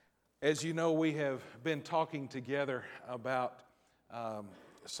As you know, we have been talking together about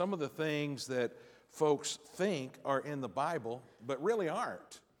some of the things that folks think are in the Bible, but really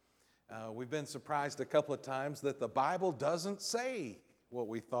aren't. We've been surprised a couple of times that the Bible doesn't say what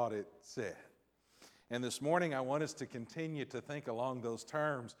we thought it said. And this morning, I want us to continue to think along those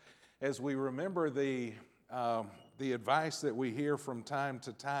terms as we remember the advice that we hear from time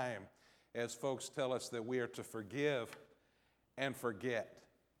to time as folks tell us that we are to forgive and forget.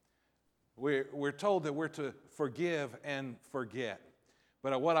 We're told that we're to forgive and forget.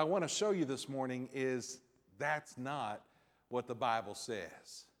 But what I want to show you this morning is that's not what the Bible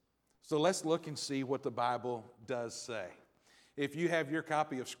says. So let's look and see what the Bible does say. If you have your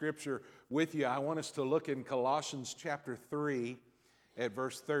copy of Scripture with you, I want us to look in Colossians chapter 3 at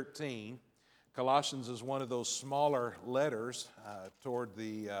verse 13. Colossians is one of those smaller letters toward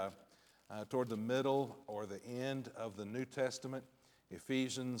the middle or the end of the New Testament.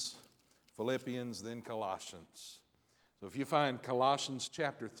 Ephesians, Philippians, then Colossians. So if you find Colossians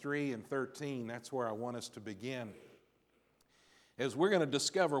chapter 3 and 13, that's where I want us to begin. As we're going to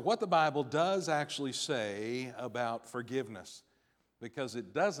discover what the Bible does actually say about forgiveness, because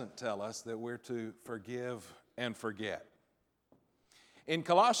it doesn't tell us that we're to forgive and forget. In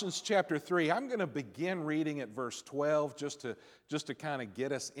Colossians chapter 3, I'm going to begin reading at verse 12 just to kind of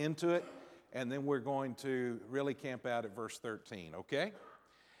get us into it, and then we're going to really camp out at verse 13, okay?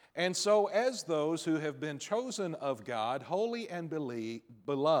 And so, as those who have been chosen of God, holy and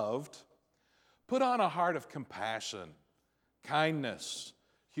beloved, put on a heart of compassion, kindness,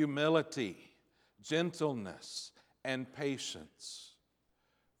 humility, gentleness, and patience.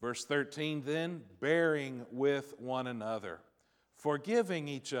 Verse 13, then, bearing with one another, forgiving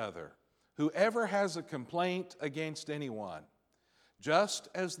each other, whoever has a complaint against anyone, just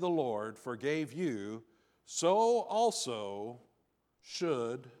as the Lord forgave you, so also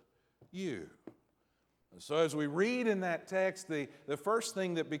should you. So as we read in that text, the first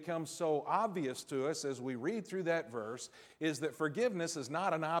thing that becomes so obvious to us as we read through that verse is that forgiveness is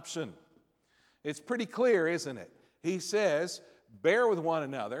not an option. It's pretty clear, isn't it? He says, bear with one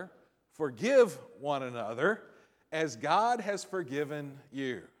another, forgive one another, as God has forgiven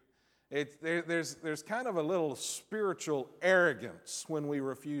you. There's kind of a little spiritual arrogance when we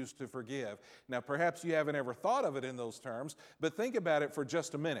refuse to forgive. Now, perhaps you haven't ever thought of it in those terms, but think about it for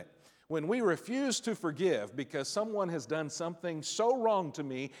just a minute. When we refuse to forgive because someone has done something so wrong to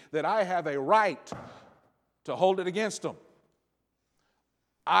me that I have a right to hold it against them.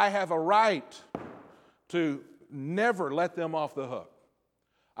 I have a right to never let them off the hook.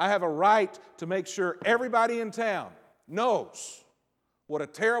 I have a right to make sure everybody in town knows what a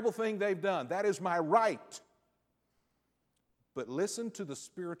terrible thing they've done. That is my right. But listen to the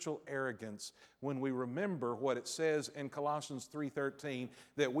spiritual arrogance when we remember what it says in Colossians 3:13,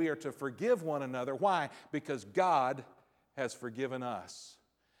 that we are to forgive one another. Why? Because God has forgiven us.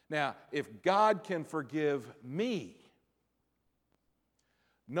 Now, if God can forgive me,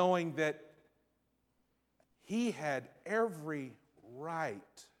 knowing that He had every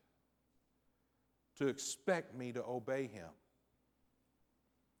right to expect me to obey Him,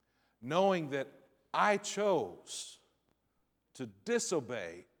 knowing that I chose to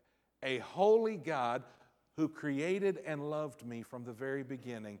disobey a holy God who created and loved me from the very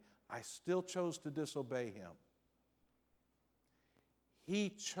beginning, I still chose to disobey Him. He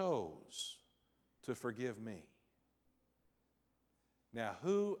chose to forgive me. Now,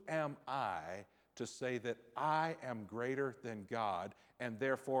 who am I to say that I am greater than God and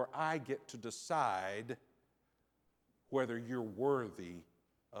therefore I get to decide whether you're worthy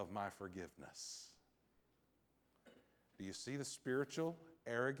of my forgiveness? Do you see the spiritual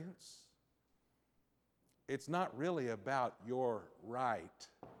arrogance? It's not really about your right.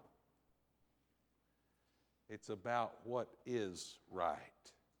 It's about what is right.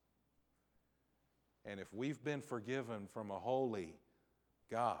 And if we've been forgiven from a holy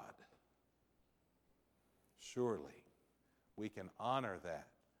God, surely we can honor that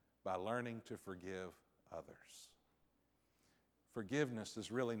by learning to forgive others. Forgiveness is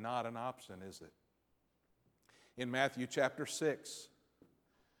really not an option, is it? In Matthew chapter 6,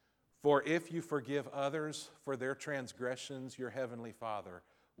 for if you forgive others for their transgressions, your heavenly Father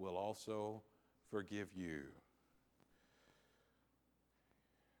will also forgive you.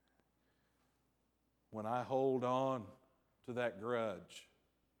 When I hold on to that grudge,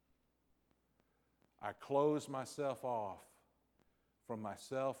 I close myself off from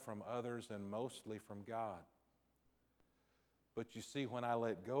myself, from others, and mostly from God. But you see, when I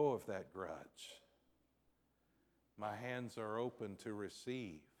let go of that grudge, my hands are open to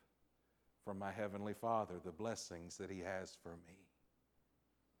receive from my Heavenly Father the blessings that He has for me.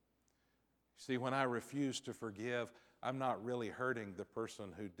 See, when I refuse to forgive, I'm not really hurting the person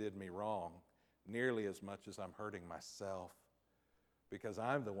who did me wrong nearly as much as I'm hurting myself, because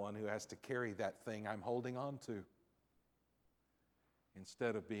I'm the one who has to carry that thing I'm holding on to,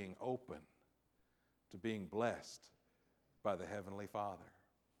 instead of being open to being blessed by the Heavenly Father.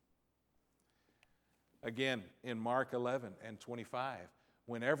 Again, in Mark 11 and 25,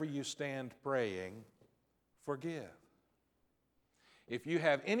 whenever you stand praying, forgive. If you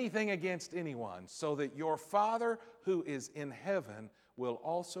have anything against anyone, so that your Father who is in heaven will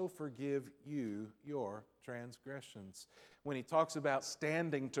also forgive you your transgressions. When he talks about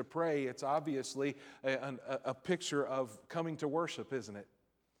standing to pray, it's obviously a picture of coming to worship, isn't it?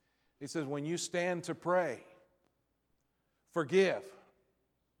 He says, when you stand to pray, forgive.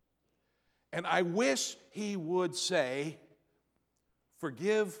 And I wish he would say,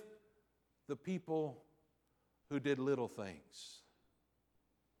 forgive the people who did little things.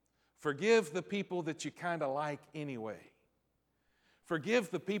 Forgive the people that you kind of like anyway.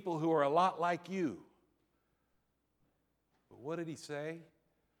 Forgive the people who are a lot like you. But what did he say?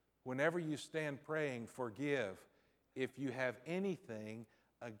 Whenever you stand praying, forgive if you have anything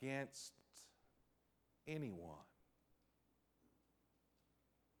against anyone.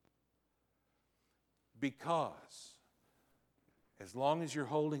 Because as long as you're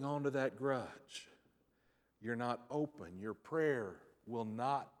holding on to that grudge, you're not open. Your prayer will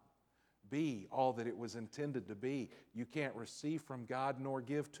not be all that it was intended to be. You can't receive from God nor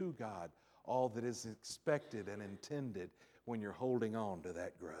give to God all that is expected and intended when you're holding on to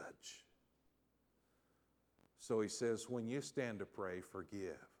that grudge. So he says, when you stand to pray,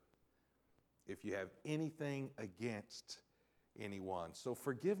 forgive if you have anything against anyone. So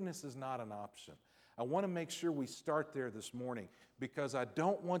forgiveness is not an option. I want to make sure we start there this morning, because I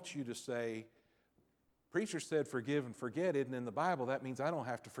don't want you to say, preacher said forgive and forget isn't in the Bible. That means I don't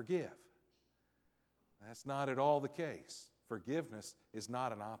have to forgive. That's not at all the case. Forgiveness is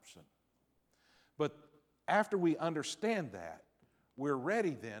not an option. But after we understand that, we're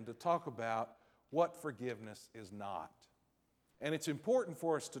ready then to talk about what forgiveness is not. And it's important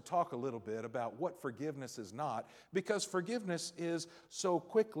for us to talk a little bit about what forgiveness is not, because forgiveness is so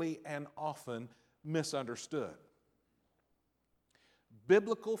quickly and often misunderstood.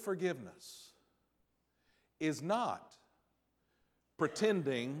 Biblical forgiveness is not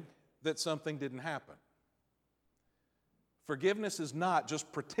pretending that something didn't happen. Forgiveness is not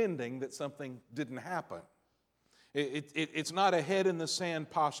just pretending that something didn't happen. It's not a head in the sand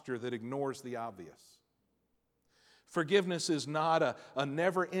posture that ignores the obvious. Forgiveness is not a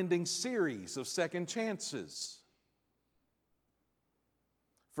never-ending series of second chances.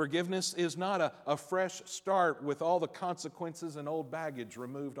 Forgiveness is not a fresh start with all the consequences and old baggage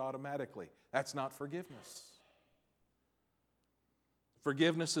removed automatically. That's not forgiveness.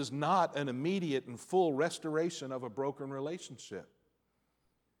 Forgiveness is not an immediate and full restoration of a broken relationship.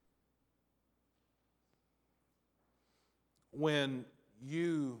 When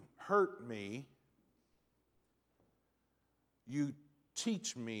you hurt me, you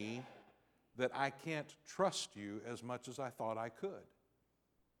teach me that I can't trust you as much as I thought I could.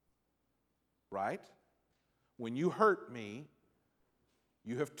 Right? When you hurt me,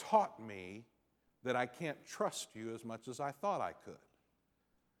 you have taught me that I can't trust you as much as I thought I could.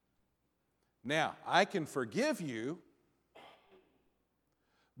 Now, I can forgive you,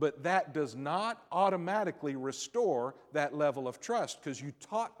 but that does not automatically restore that level of trust, because you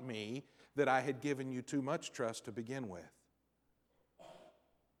taught me that I had given you too much trust to begin with.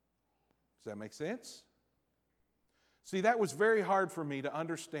 Does that make sense? See, that was very hard for me to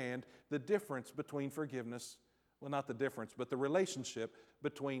understand the difference between forgiveness, well, not the difference, but the relationship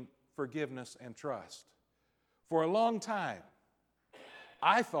between forgiveness and trust. For a long time,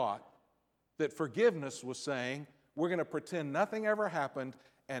 I thought that forgiveness was saying, we're going to pretend nothing ever happened,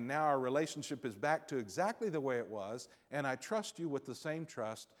 and now our relationship is back to exactly the way it was, and I trust you with the same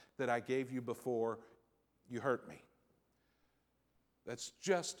trust that I gave you before you hurt me. That's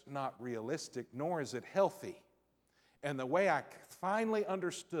just not realistic, nor is it healthy. And the way I finally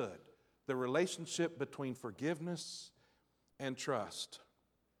understood the relationship between forgiveness and trust,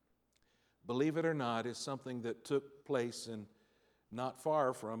 believe it or not, is something that took place in not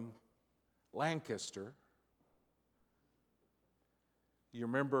far from Lancaster. You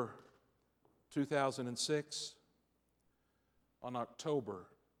remember 2006? On October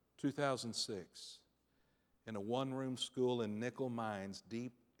 2006, in a one-room school in Nickel Mines,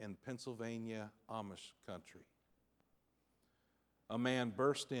 deep in Pennsylvania Amish country, a man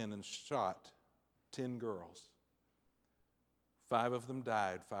burst in and shot 10 girls. 5 of them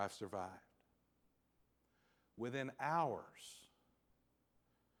died, 5 survived. Within hours,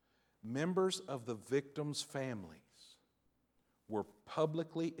 members of the victims' families were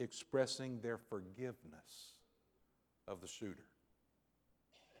publicly expressing their forgiveness of the shooter.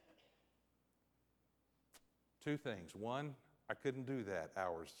 Two things. One, I couldn't do that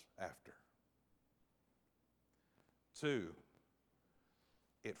hours after. Two,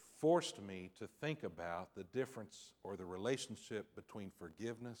 it forced me to think about the difference or the relationship between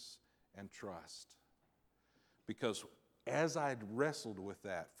forgiveness and trust. Because as I'd wrestled with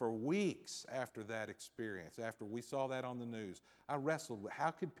that for weeks after that experience, after we saw that on the news, I wrestled with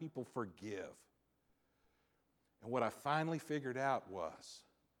how could people forgive? And what I finally figured out was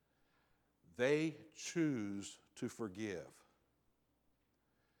they choose to forgive.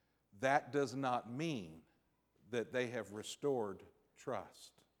 That does not mean that they have restored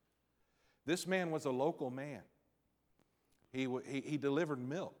trust. This man was a local man. He delivered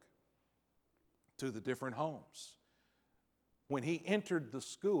milk to the different homes. When he entered the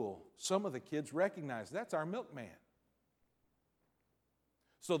school, some of the kids recognized, that's our milkman.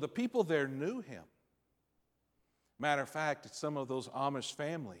 So the people there knew him. Matter of fact, some of those Amish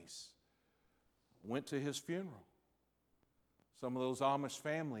families went to his funeral. Some of those Amish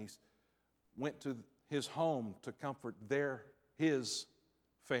families went to his home to comfort his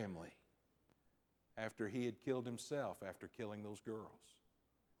family after he had killed himself, after killing those girls.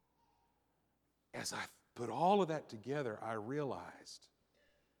 As I put all of that together, I realized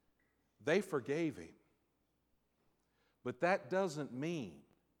they forgave him. But that doesn't mean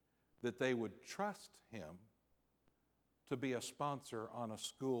that they would trust him to be a sponsor on a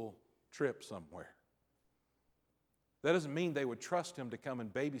school trip somewhere. That doesn't mean they would trust him to come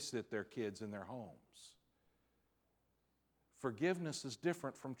and babysit their kids in their homes. Forgiveness is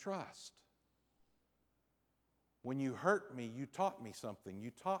different from trust. When you hurt me, you taught me something. You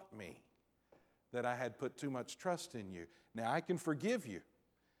taught me that I had put too much trust in you. Now I can forgive you,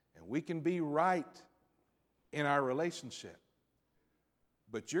 and we can be right in our relationship.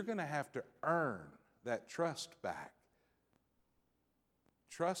 But you're going to have to earn that trust back.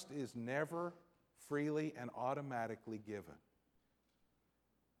 Trust is never freely and automatically given.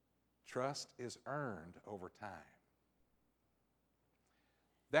 Trust is earned over time.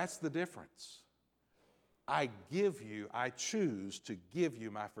 That's the difference. I choose to give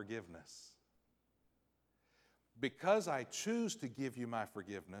you my forgiveness. Because I choose to give you my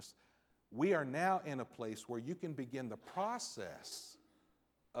forgiveness, we are now in a place where you can begin the process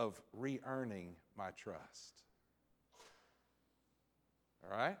of re-earning my trust.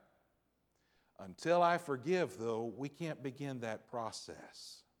 All right? Until I forgive, though, we can't begin that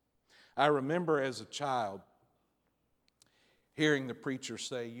process. I remember as a child hearing the preacher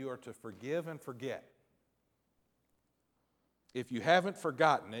say, you are to forgive and forget. If you haven't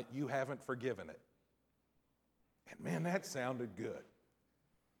forgotten it, you haven't forgiven it. And man, that sounded good.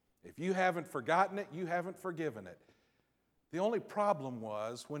 If you haven't forgotten it, you haven't forgiven it. The only problem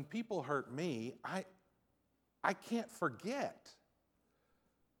was when people hurt me, I can't forget.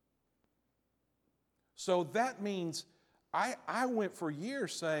 So that means I went for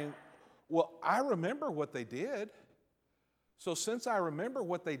years saying, well, I remember what they did. So since I remember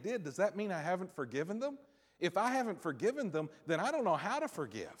what they did, does that mean I haven't forgiven them? If I haven't forgiven them, then I don't know how to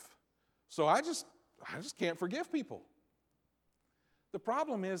forgive. So I just can't forgive people. The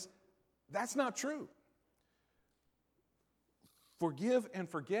problem is, that's not true. Forgive and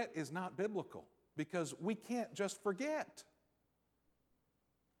forget is not biblical because we can't just forget.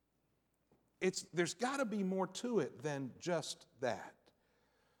 There's got to be more to it than just that.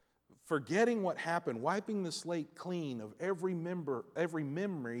 Forgetting what happened, wiping the slate clean of every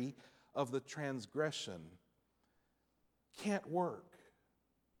memory of the transgression can't work.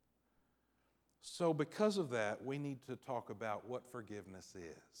 So because of that, we need to talk about what forgiveness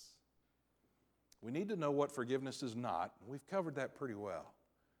is. We need to know what forgiveness is not. We've covered that pretty well.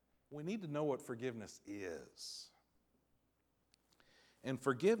 We need to know what forgiveness is. And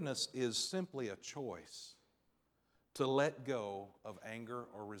forgiveness is simply a choice to let go of anger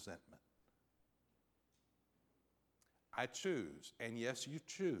or resentment. I choose, and yes, you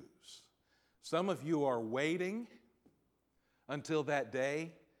choose. Some of you are waiting until that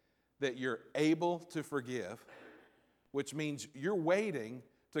day that you're able to forgive, which means you're waiting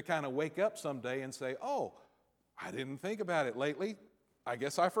to kind of wake up someday and say, oh, I didn't think about it lately. I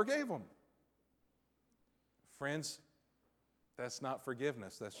guess I forgave them. Friends, that's not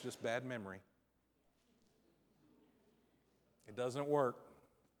forgiveness. That's just bad memory. It doesn't work.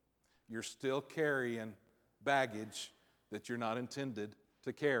 You're still carrying baggage that you're not intended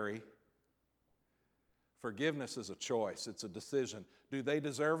to carry. Forgiveness is a choice. It's a decision. Do they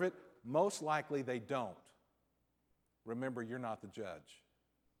deserve it? Most likely they don't. Remember, you're not the judge.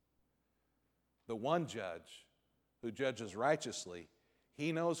 The one judge who judges righteously,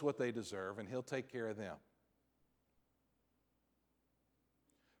 he knows what they deserve and he'll take care of them.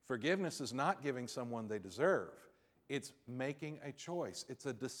 Forgiveness is not giving someone they deserve. It's making a choice. It's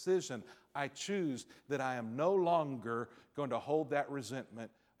a decision. I choose that I am no longer going to hold that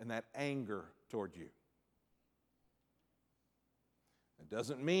resentment and that anger toward you. It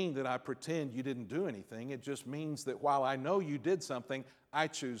doesn't mean that I pretend you didn't do anything. It just means that while I know you did something, I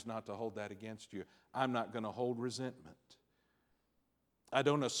choose not to hold that against you. I'm not going to hold resentment. I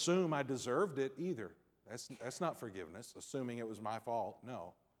don't assume I deserved it either. That's not forgiveness, assuming it was my fault.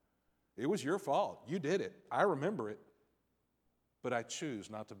 No. It was your fault. You did it. I remember it. But I choose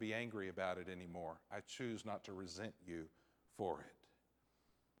not to be angry about it anymore. I choose not to resent you for it.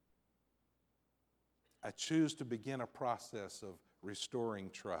 I choose to begin a process of restoring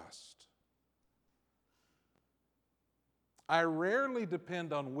trust. I rarely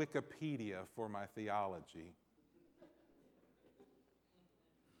depend on Wikipedia for my theology.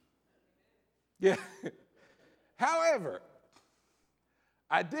 Yeah. However,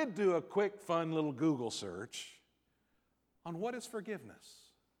 I did do a quick, fun little Google search on what is forgiveness.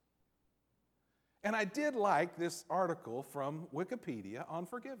 And I did like this article from Wikipedia on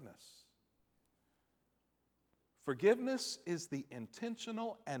forgiveness. Forgiveness is the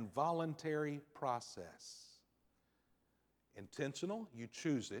intentional and voluntary process. Intentional, you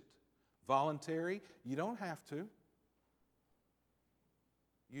choose it. Voluntary, you don't have to.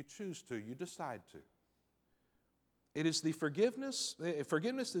 You choose to, you decide to. It is forgiveness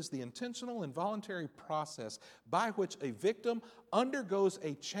is the intentional and voluntary process by which a victim undergoes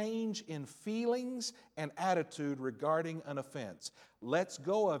a change in feelings and attitude regarding an offense, lets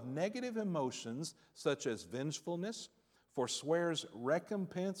go of negative emotions such as vengefulness, forswears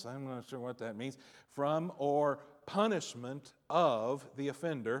recompense, I'm not sure what that means, from or punishment of the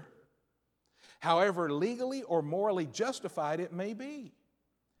offender, however legally or morally justified it may be,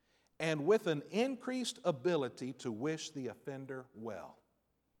 and with an increased ability to wish the offender well.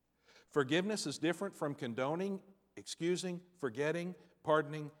 Forgiveness is different from condoning, excusing, forgetting,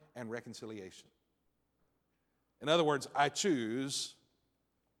 pardoning, and reconciliation. In other words, I choose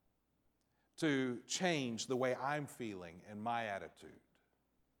to change the way I'm feeling and my attitude.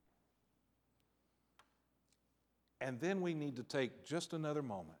 And then we need to take just another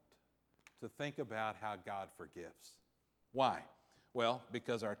moment to think about how God forgives. Why? Well,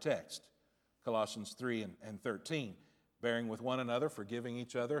 because our text, Colossians 3 and 13, bearing with one another, forgiving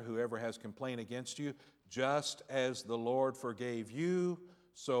each other, whoever has complained against you, just as the Lord forgave you,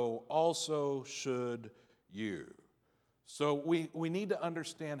 so also should you. So we need to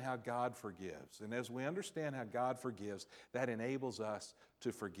understand how God forgives. And as we understand how God forgives, that enables us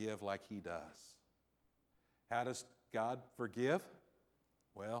to forgive like He does. How does God forgive?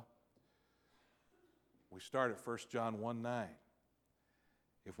 Well, we start at 1 John 1:9.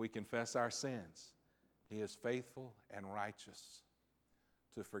 If we confess our sins, He is faithful and righteous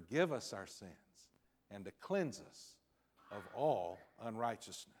to forgive us our sins and to cleanse us of all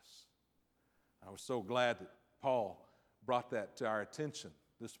unrighteousness. I was so glad that Paul brought that to our attention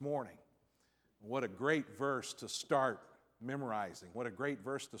this morning. What a great verse to start memorizing. What a great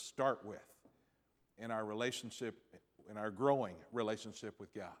verse to start with in our relationship, in our growing relationship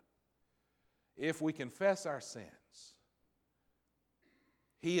with God. If we confess our sins,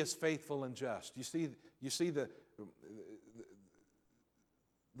 He is faithful and just. You see the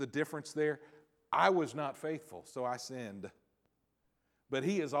difference there? I was not faithful, so I sinned. But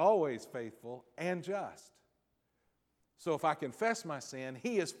He is always faithful and just. So if I confess my sin,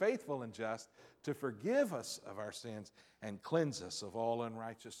 He is faithful and just to forgive us of our sins and cleanse us of all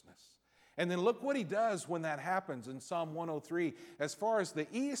unrighteousness. And then look what He does when that happens in Psalm 103. As far as the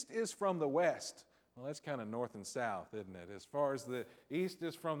east is from the west, well, that's kind of north and south, isn't it? As far as the east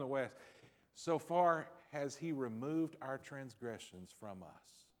is from the west, so far has He removed our transgressions from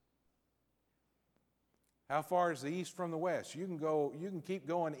us. How far is the east from the west? You can keep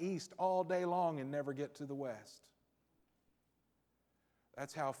going east all day long and never get to the west.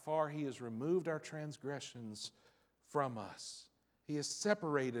 That's how far He has removed our transgressions from us. He has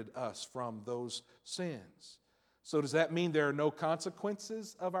separated us from those sins. So does that mean there are no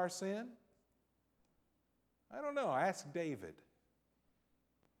consequences of our sin? I don't know. Ask David.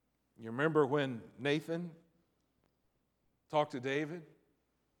 You remember when Nathan talked to David?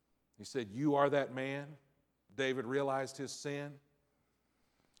 He said, "You are that man." David realized his sin.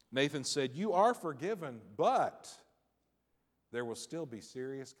 Nathan said, "You are forgiven, but there will still be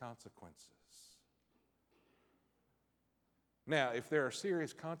serious consequences." Now, if there are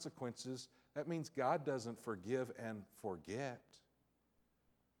serious consequences, that means God doesn't forgive and forget.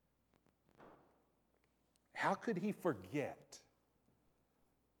 How could he forget?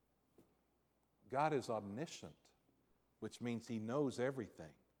 God is omniscient, which means he knows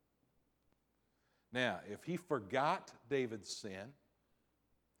everything. Now, if he forgot David's sin,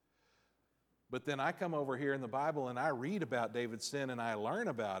 but then I come over here in the Bible and I read about David's sin and I learn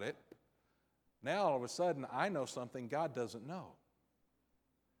about it, now all of a sudden I know something God doesn't know,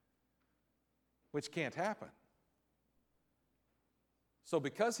 which can't happen. So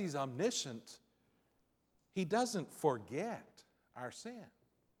because he's omniscient, he doesn't forget our sin.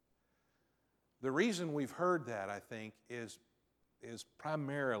 The reason we've heard that, I think, is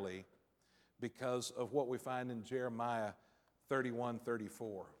primarily because of what we find in Jeremiah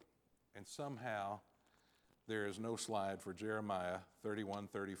 31:34. And somehow there is no slide for Jeremiah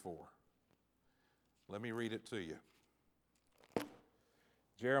 31:34. Let me read it to you.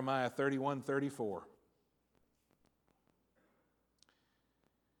 Jeremiah 31:34.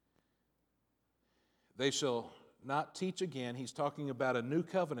 They shall not teach again. He's talking about a new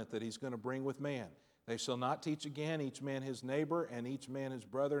covenant that he's going to bring with man. They shall not teach again, each man his neighbor and each man his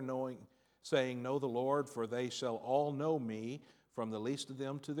brother, saying, know the Lord, for they shall all know me, from the least of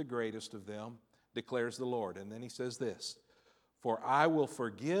them to the greatest of them, declares the Lord. And then he says this, for I will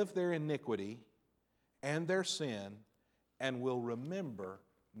forgive their iniquity and their sin, and will remember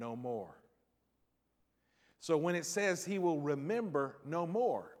no more. So when it says he will remember no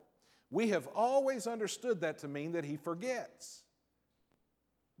more, we have always understood that to mean that he forgets.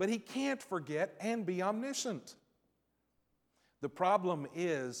 But he can't forget and be omniscient. The problem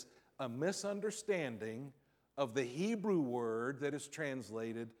is a misunderstanding of the Hebrew word that is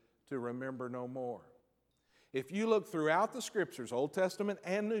translated to remember no more. If you look throughout the Scriptures, Old Testament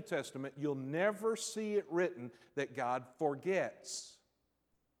and New Testament, you'll never see it written that God forgets.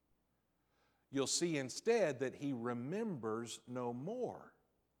 You'll see instead that he remembers no more.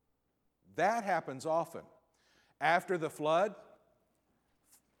 That happens often. After the flood,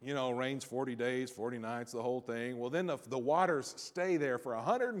 rains 40 days, 40 nights, the whole thing. Well, then the waters stay there for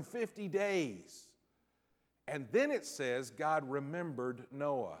 150 days. And then it says God remembered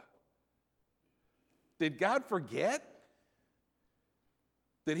Noah. Did God forget?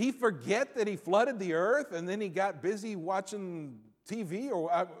 Did he forget that he flooded the earth and then he got busy watching TV?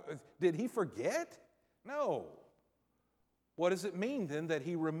 Or did he forget? No. What does it mean then that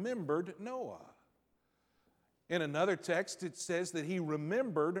he remembered Noah? In another text, it says that he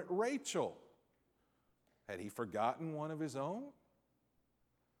remembered Rachel. Had he forgotten one of his own?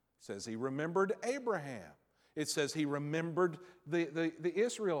 It says he remembered Abraham. It says he remembered the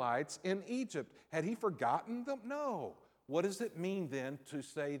Israelites in Egypt. Had he forgotten them? No. What does it mean then to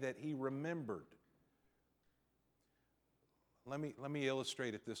say that he remembered? Let me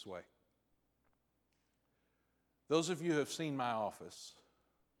illustrate it this way. Those of you who have seen my office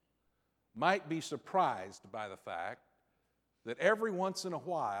might be surprised by the fact that every once in a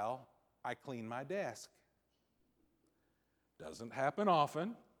while I clean my desk. Doesn't happen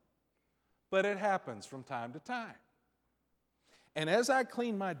often, but it happens from time to time. And as I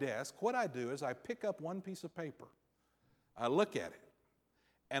clean my desk, what I do is I pick up one piece of paper, I look at it,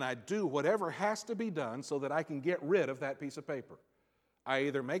 and I do whatever has to be done so that I can get rid of that piece of paper. I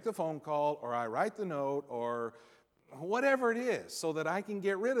either make the phone call or I write the note or whatever it is so that I can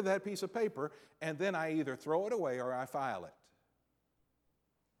get rid of that piece of paper, and then I either throw it away or I file it.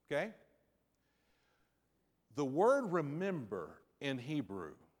 Okay? The word remember in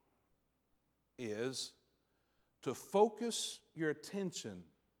Hebrew is to focus your attention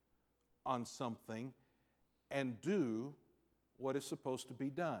on something and do what is supposed to be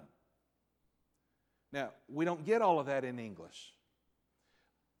done. Now, we don't get all of that in English,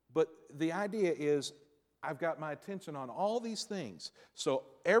 but the idea is I've got my attention on all these things. So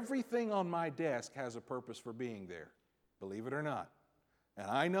everything on my desk has a purpose for being there, believe it or not. And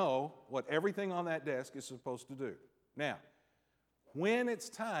I know what everything on that desk is supposed to do. Now, when it's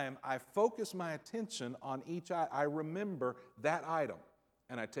time, I focus my attention on each item. I remember that item,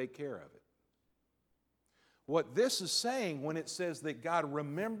 and I take care of it. What this is saying when it says that God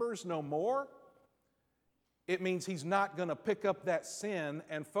remembers no more, it means he's not going to pick up that sin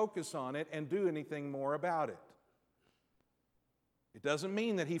and focus on it and do anything more about it. It doesn't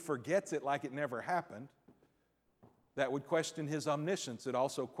mean that he forgets it like it never happened. That would question his omniscience. It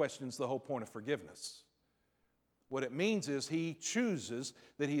also questions the whole point of forgiveness. What it means is he chooses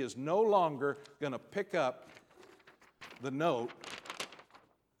that he is no longer going to pick up the note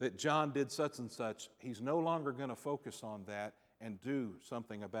that John did such and such. He's no longer going to focus on that and do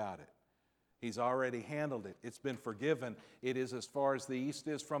something about it. He's already handled it. It's been forgiven. It is as far as the east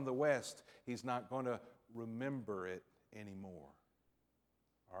is from the west. He's not going to remember it anymore.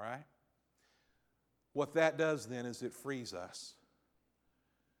 All right? What that does then is it frees us.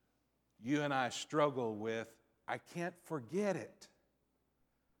 You and I struggle with, I can't forget it.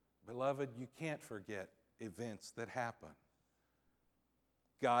 Beloved, you can't forget events that happen.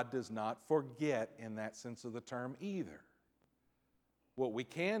 God does not forget in that sense of the term either. What we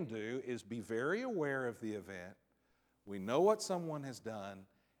can do is be very aware of the event. We know what someone has done,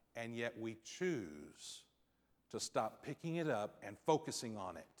 and yet we choose to stop picking it up and focusing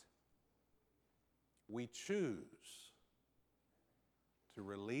on it. We choose to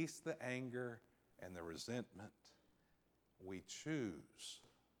release the anger and the resentment. We choose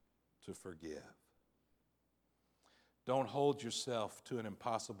to forgive. Don't hold yourself to an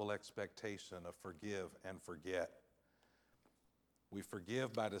impossible expectation of forgive and forget. We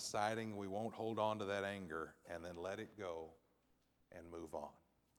forgive by deciding we won't hold on to that anger and then let it go and move on.